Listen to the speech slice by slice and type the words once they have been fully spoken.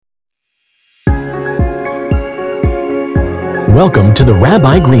Welcome to the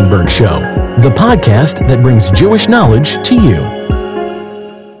Rabbi Greenberg Show, the podcast that brings Jewish knowledge to you.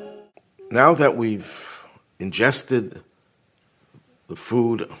 Now that we've ingested the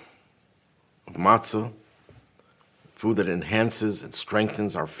food of matzah, food that enhances and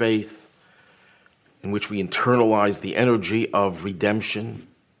strengthens our faith, in which we internalize the energy of redemption,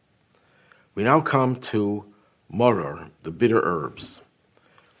 we now come to maror, the bitter herbs.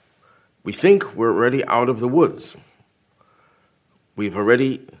 We think we're already out of the woods. We've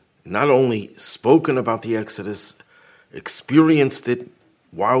already not only spoken about the Exodus, experienced it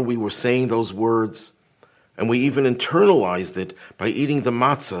while we were saying those words, and we even internalized it by eating the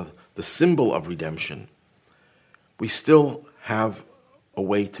matzah, the symbol of redemption. We still have a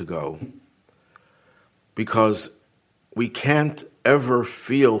way to go, because we can't ever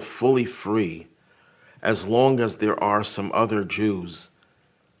feel fully free as long as there are some other Jews,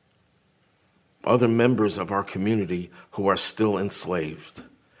 other members of our community who are still enslaved.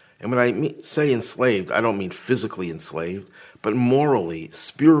 And when I say enslaved, I don't mean physically enslaved, but morally,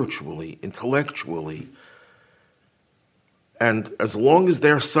 spiritually, intellectually. And as long as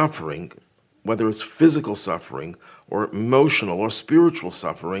they're suffering, whether it's physical suffering or emotional or spiritual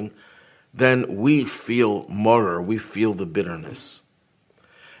suffering, then we feel maror, we feel the bitterness.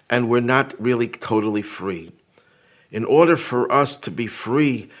 And we're not really totally free. In order for us to be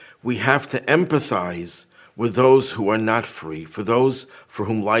free, we have to empathize with those who are not free, for those for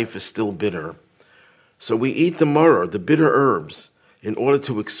whom life is still bitter. So we eat the maror, the bitter herbs, in order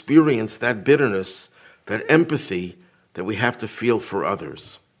to experience that bitterness, that empathy that we have to feel for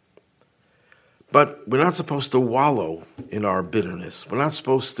others. But we're not supposed to wallow in our bitterness. We're not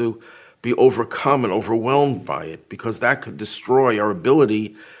supposed to be overcome and overwhelmed by it, because that could destroy our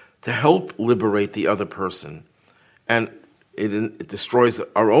ability to help liberate the other person. And it destroys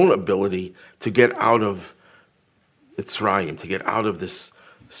our own ability to get out of Mitzrayim, to get out of this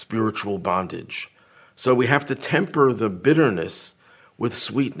spiritual bondage. So we have to temper the bitterness with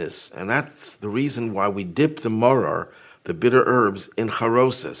sweetness, and that's the reason why we dip the maror, the bitter herbs, in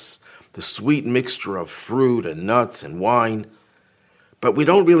charoses, the sweet mixture of fruit and nuts and wine. But we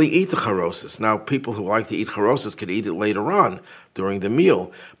don't really eat the charoses. Now, people who like to eat charoses could eat it later on during the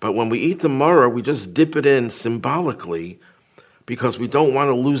meal. But when we eat the maror, we just dip it in symbolically, because we don't want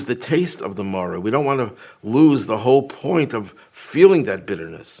to lose the taste of the maror. We don't want to lose the whole point of feeling that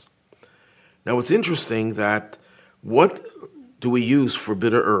bitterness. Now, it's interesting that what do we use for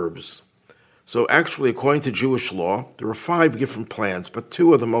bitter herbs? So actually, according to Jewish law, there are 5 different plants, but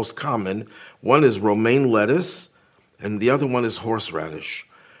 2 are the most common. One is romaine lettuce, and the other one is horseradish.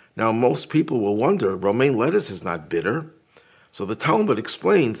 Now, most people will wonder, romaine lettuce is not bitter. So the Talmud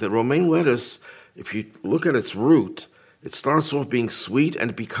explains that romaine lettuce, if you look at its root, it starts off being sweet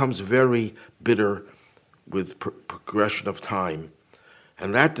and it becomes very bitter with progression of time.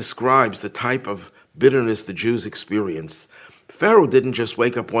 And that describes the type of bitterness the Jews experienced. Pharaoh didn't just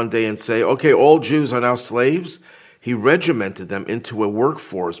wake up one day and say, okay, all Jews are now slaves. He regimented them into a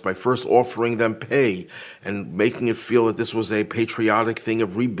workforce by first offering them pay and making it feel that this was a patriotic thing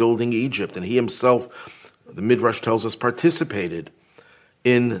of rebuilding Egypt. And he himself, the Midrash tells us, participated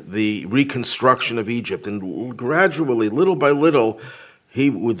in the reconstruction of Egypt. And gradually, little by little,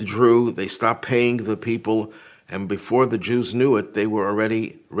 he withdrew. They stopped paying the people. And before the Jews knew it, they were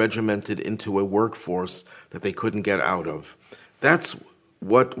already regimented into a workforce that they couldn't get out of. That's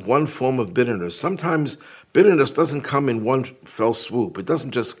what one form of bitterness. Sometimes bitterness doesn't come in one fell swoop. It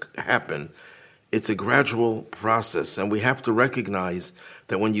doesn't just happen. It's a gradual process. And we have to recognize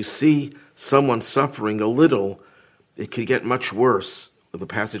that when you see someone suffering a little, it can get much worse with the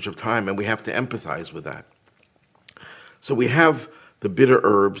passage of time, and we have to empathize with that. So we have the bitter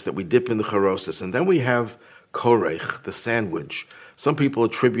herbs that we dip in the charoses, and then we have korech, the sandwich. Some people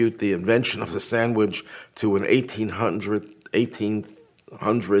attribute the invention of the sandwich to an 1800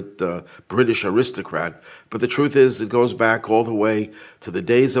 British aristocrat, but the truth is it goes back all the way to the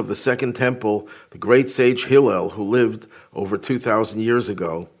days of the Second Temple, the great sage Hillel, who lived over 2,000 years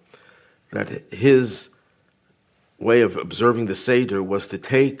ago, that his way of observing the Seder was to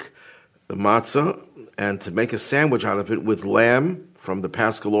take the matzah and to make a sandwich out of it with lamb from the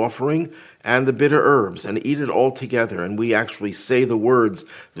Paschal offering and the bitter herbs and eat it all together. And we actually say the words,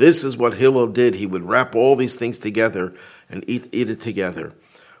 this is what Hillel did. He would wrap all these things together and eat it together.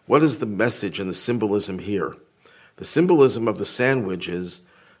 What is the message and the symbolism here? The symbolism of the sandwich is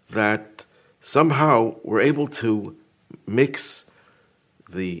that somehow we're able to mix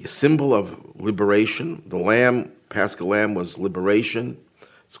the symbol of liberation. The lamb, Paschal lamb, was liberation.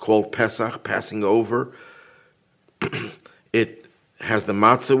 It's called Pesach, passing over. It has the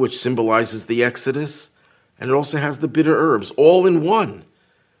matzah, which symbolizes the Exodus, and it also has the bitter herbs, all in one.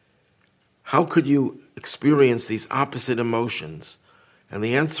 How could you experience these opposite emotions? And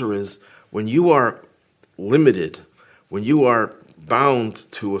the answer is, when you are limited, when you are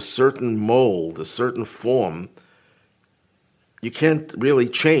bound to a certain mold, a certain form, you can't really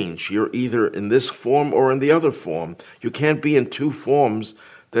change. You're either in this form or in the other form. You can't be in two forms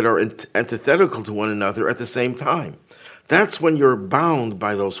that are antithetical to one another at the same time. That's when you're bound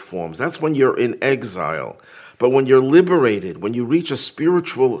by those forms. That's when you're in exile. But when you're liberated, when you reach a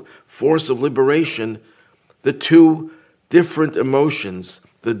spiritual force of liberation, the two different emotions,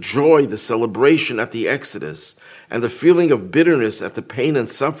 the joy, the celebration at the Exodus, and the feeling of bitterness at the pain and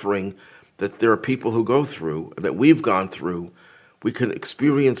suffering that there are people who go through, that we've gone through, we can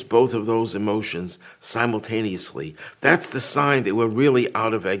experience both of those emotions simultaneously. That's the sign that we're really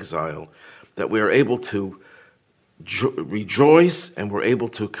out of exile, that we're able to rejoice and we're able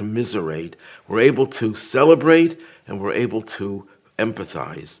to commiserate. We're able to celebrate and we're able to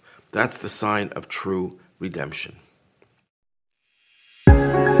empathize. That's the sign of true redemption.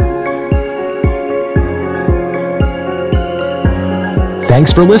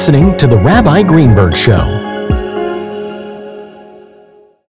 Thanks for listening to the Rabbi Greenberg Show.